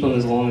like to keep them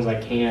as long as I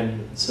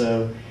can,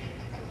 so...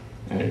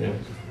 I don't know.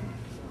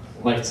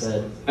 Like I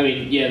said, I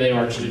mean, yeah, they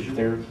are cheap.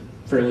 They're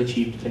fairly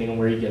cheap depending on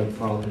where you get them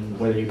from and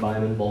whether you buy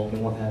them in bulk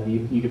and what have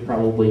you. You could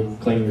probably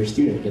claim you're a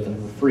student and get them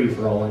for free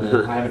for all I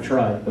know. I haven't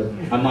tried, but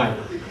I might.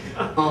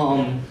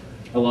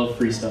 I love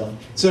free stuff.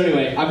 So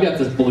anyway, I've got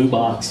this blue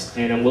box,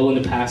 and I'm willing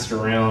to pass it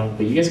around,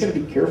 but you guys gotta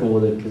be careful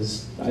with it,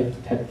 because I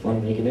had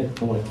fun making it.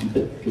 I want to keep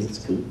it, because it's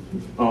cool.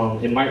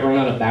 It might run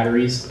out of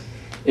batteries.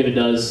 If it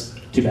does,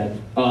 too bad.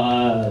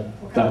 About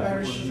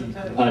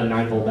a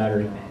 9-volt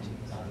battery.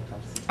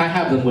 I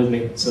have them with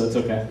me, so it's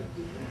okay.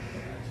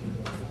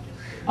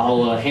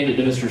 I'll hand it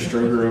to Mr.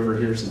 Stroger over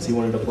here since he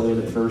wanted to play with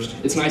it first.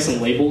 It's nice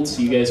and labeled,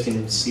 so you guys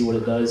can see what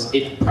it does.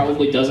 It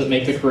probably doesn't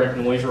make the correct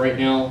noise right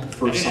now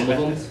for some of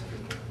them.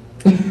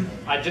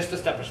 Just a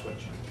stepper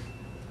switch.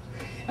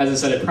 As I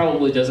said, it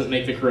probably doesn't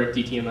make the correct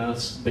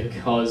DTMFs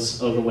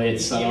because of the way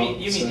it's set up.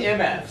 You mean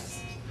MFs?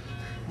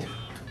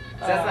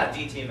 That's not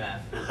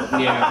DTMF.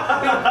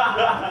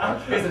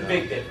 Yeah. There's a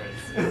big difference.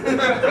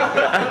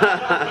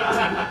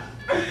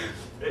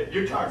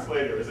 Your talk's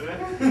later, isn't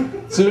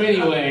it? So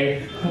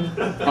anyway,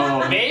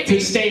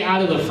 to stay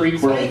out of the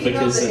freak world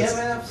because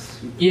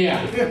it's...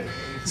 Yeah.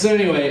 So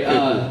anyway,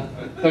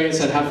 like I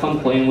said, have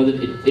fun playing with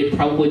it. It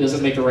probably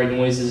doesn't make the right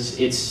noises.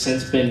 It's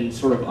since been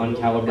sort of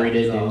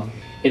uncalibrated, and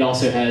it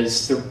also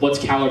has, what's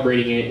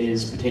calibrating it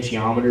is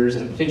potentiometers,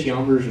 and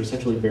potentiometers are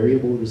essentially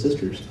variable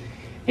resistors.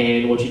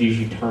 And what you do is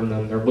you turn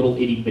them. They're little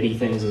itty bitty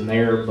things in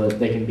there, but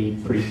they can be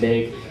pretty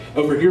big.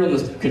 Over here on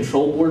the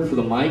control board for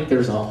the mic,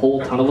 there's a whole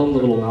ton of them, the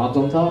little knobs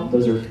on top.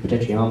 Those are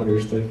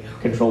potentiometers, they're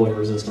controlling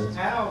resistance.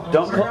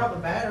 Don't bring out the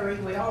battery.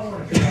 We all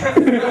want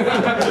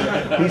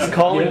to. He's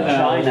calling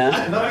China.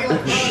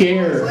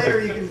 Share.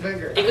 Later you can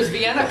figure. It was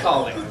Vienna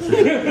calling.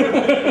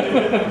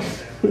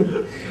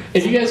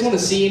 If you guys want to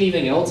see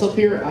anything else up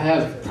here, I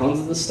have tons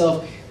of this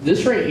stuff.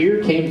 This right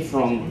here came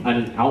from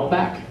an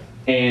Outback.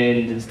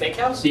 And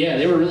steakhouse? Yeah,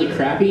 they were really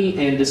crappy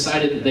and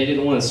decided that they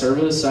didn't want to serve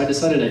us, so I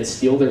decided I'd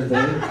steal their thing.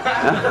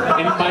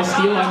 And by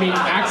steal, I mean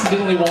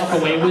accidentally walk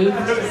away with.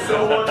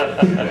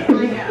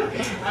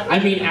 I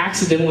mean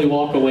accidentally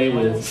walk away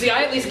with. See,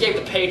 I at least gave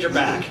the pager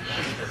back.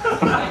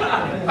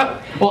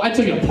 Well, I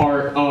took it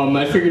apart.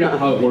 I figured out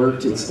how it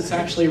worked. It's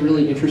actually a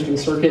really interesting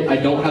circuit. I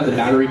don't have the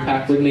battery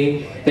pack with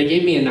me. They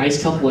gave me a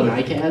nice couple of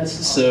NiCads,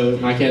 so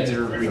NiCads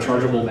are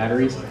rechargeable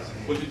batteries.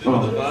 What'd you do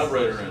with the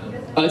vibrator in it?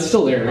 It's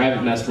still there. I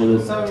haven't messed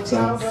with it. So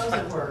how does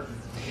it work?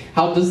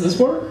 How does this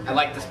work? I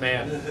like this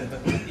man.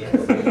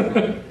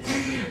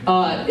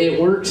 It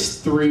works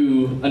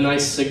through a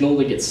nice signal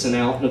that gets sent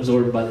out and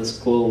absorbed by this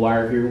coil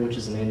wire here, which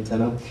is an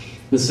antenna.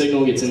 The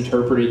signal gets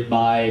interpreted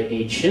by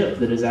a chip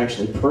that is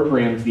actually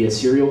programmed via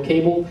serial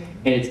cable,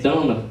 and it's done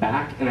on the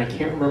back, and I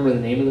can't remember the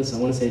name of this. I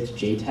want to say it's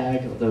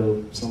JTAG,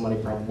 although somebody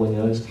probably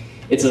knows.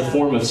 It's a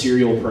form of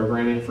serial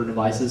programming for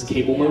devices.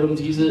 Cable modems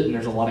use it, and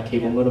there's a lot of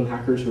cable modem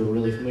hackers who are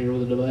really familiar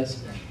with the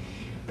device.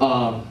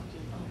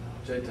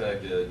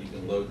 JTAG, you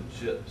can load the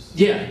chips.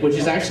 Yeah, which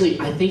is actually,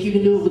 I think you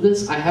can do it with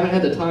this. I haven't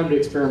had the time to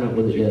experiment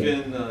with it You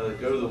yet. can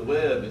go to the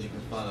web and you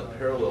can find a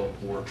parallel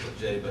port for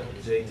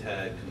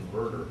JTAG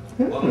converter.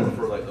 A lot of them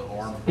for like the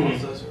ARM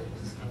processor.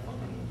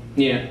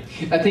 Yeah,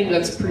 I think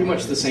that's pretty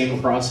much the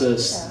same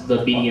process,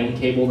 the BDM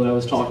cable that I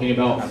was talking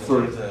about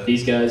for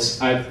these guys.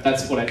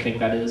 That's what I think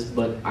that is,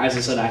 but as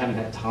I said, I haven't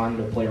had time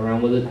to play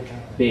around with it,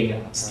 being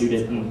a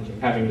student and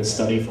having to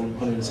study from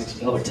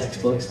 $160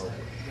 textbooks.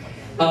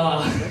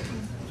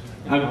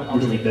 I'm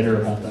really bitter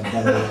about that,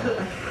 by the way.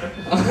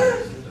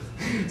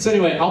 So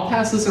anyway, I'll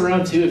pass this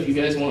around too if you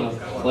guys want to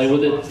play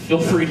with it. Feel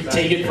free to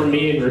take it from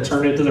me and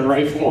return it to the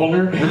rifle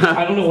owner.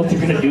 I don't know what they're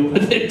going to do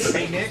with it.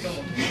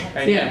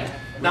 Yeah.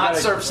 Not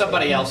serve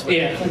somebody else with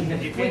it.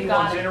 If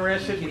anyone's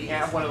interested, we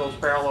have one of those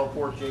parallel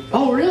port JTAG.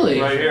 Oh, really?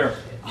 Right here.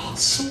 Oh,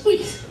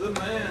 sweet. The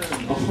man.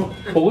 Oh,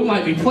 well, we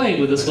might be playing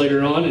with this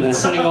later on and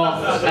setting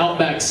off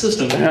Outback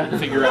system to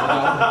figure out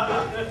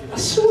how.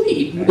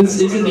 Sweet.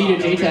 This is indeed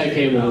a JTAG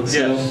cable.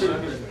 So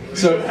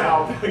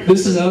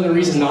this is another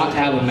reason not to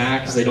have a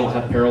Mac, because they don't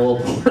have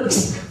parallel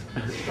ports.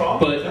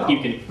 But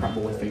you can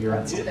probably figure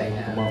out something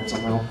and come up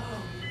somehow.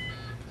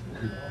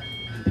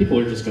 People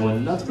are just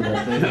going nuts with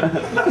that thing.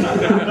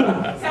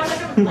 Sounds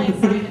like I'm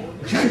playing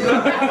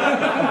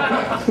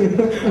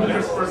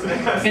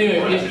Anyway,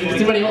 does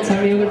anybody else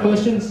have any other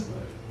questions?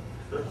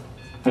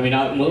 I mean,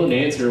 I'm willing to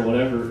answer or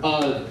whatever.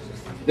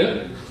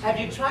 Yeah. Have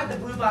you tried the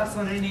blue box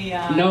on any?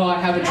 No, I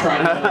haven't tried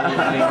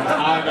anything.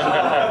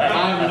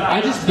 I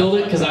just built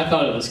it because I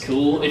thought it was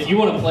cool. If you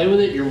want to play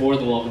with it, you're more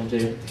than welcome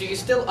to. Do you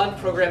still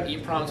unprogram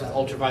EEPROMs with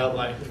ultraviolet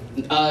light?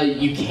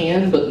 You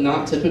can, but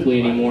not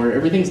typically anymore.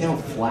 Everything's now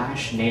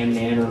Flash,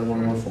 NAND, or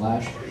one more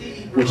Flash,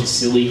 which is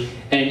silly.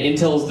 And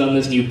Intel's done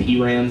this new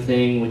PRAM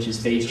thing, which is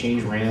phase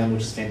change RAM,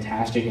 which is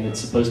fantastic, and it's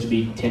supposed to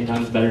be 10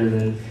 times better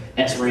than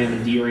SRAM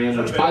and DRAM,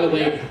 which, by the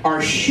way, are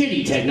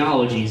shitty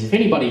technologies. If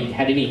anybody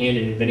had any hand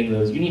in inventing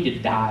those, you need to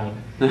die.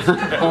 No,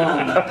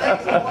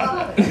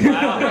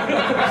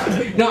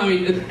 I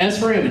mean,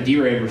 SRAM and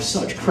DRAM are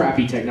such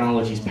crappy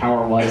technologies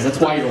power-wise. That's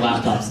why your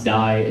laptops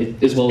die,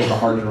 as well as the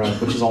hard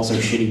drive, which is also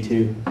shitty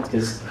too,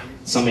 because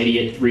some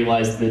idiot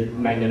realized that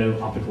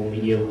magneto-optical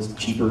media was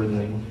cheaper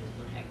than,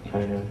 I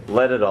don't know.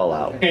 Let it all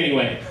out.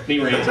 Anyway, me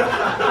ranting.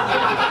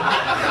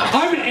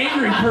 I'm an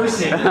angry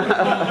person.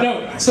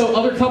 No, so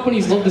other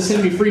companies love to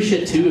send me free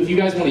shit too. If you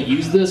guys want to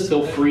use this,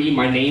 feel free.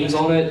 My name's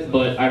on it,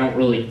 but I don't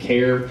really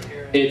care.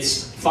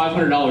 It's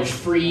 $500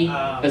 free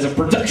as a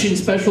production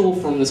special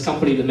from this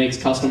company that makes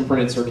custom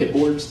printed circuit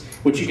boards,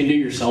 which you can do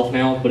yourself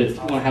now, but if you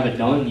want to have it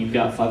done, you've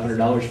got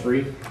 $500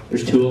 free.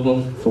 There's 2 of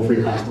them. Feel free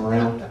to pass them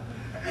around.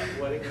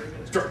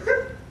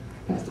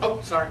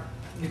 Oh, sorry.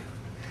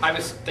 I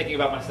was thinking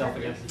about myself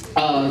again.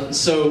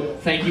 So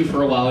thank you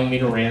for allowing me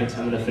to rant.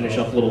 I'm going to finish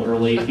up a little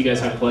early. If you guys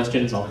have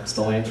questions, I'll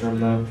still answer them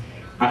though.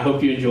 I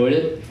hope you enjoyed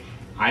it.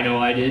 I know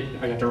I did.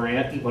 I got to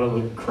rant in front of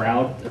a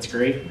crowd. That's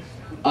great.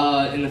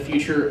 In the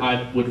future,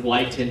 I would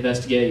like to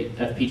investigate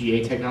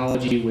FPGA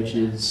technology, which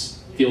is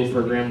field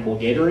programmable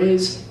gate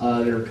arrays.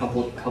 There are a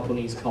couple of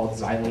companies called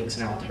Xilinx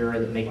and Altera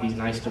that make these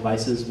nice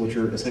devices, which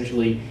are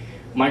essentially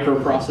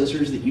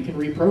microprocessors that you can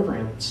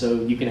reprogram.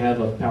 So you can have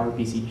a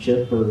PowerPC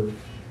chip or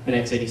an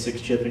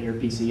x86 chip in your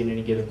PC at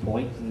any given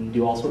point and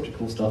do all sorts of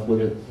cool stuff with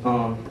it.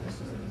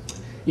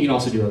 You can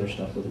also do other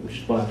stuff with it, which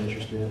is what I'm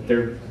interested in.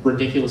 They're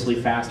ridiculously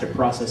fast at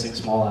processing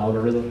small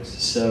algorithms,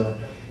 so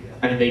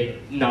I mean, they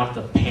knock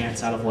the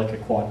pants out of like a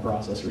quad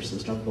processor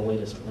system, the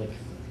latest like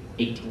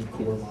 18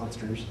 core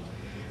monsters.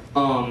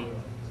 I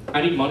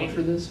need money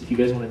for this if you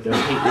guys want to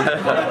donate.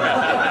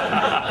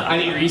 I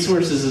need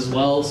resources as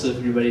well, so if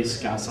everybody's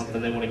got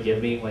something they want to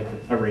give me, like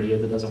a radio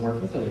that doesn't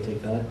work, I'll probably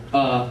take that.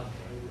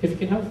 If you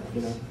can help,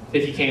 you know.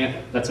 If you can't,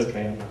 that's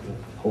okay. I'm not going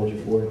to hold you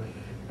for it.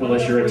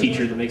 Unless you're a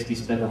teacher that makes me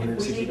spend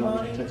 $160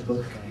 on a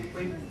textbook.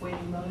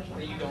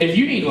 If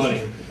you need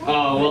money,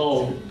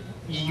 well,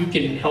 you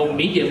can help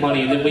me get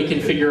money, and then we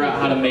can figure out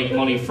how to make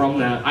money from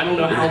that. I don't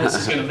know how this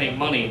is going to make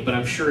money, but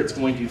I'm sure it's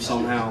going to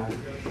somehow.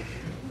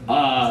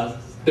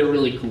 They're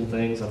really cool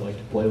things. I'd like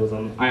to play with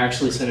them. I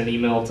actually sent an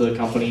email to a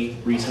company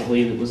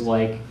recently that was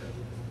like,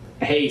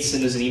 hey,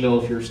 send us an email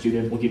if you're a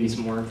student. We'll give you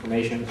some more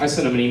information. I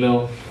sent them an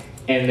email.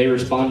 And they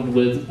responded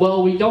with,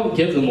 well, we don't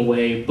give them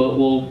away, but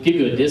we'll give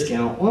you a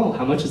discount. Well,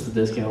 how much is the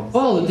discount?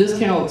 Well, the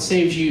discount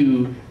saves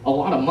you a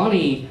lot of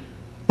money,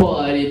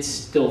 but it's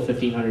still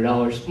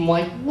 $1,500. I'm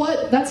like,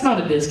 what? That's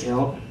not a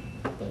discount.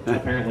 But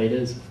apparently it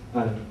is.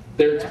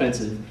 They're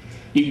expensive.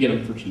 You can get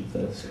them for cheap,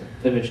 though, so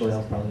eventually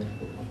I'll probably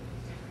have one.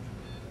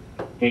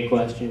 Any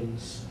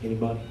questions?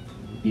 Anybody?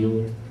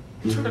 Bueller?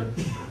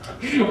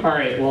 All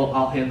right, well,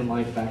 I'll hand the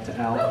mic back to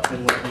Al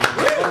and let him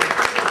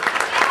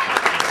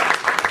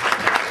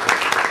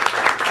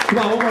Come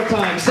on, one more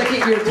time.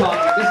 Second year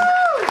talking.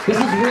 This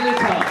is really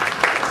tough.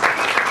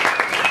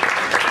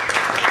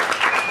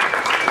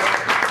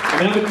 I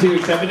mean, I'm a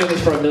douche. I've been doing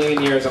this for a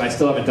million years, and I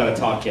still haven't done a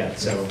talk yet.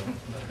 So,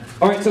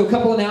 all right. So a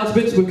couple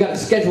announcements. We've got a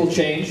schedule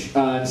change.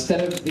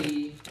 Instead of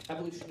the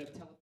evolution of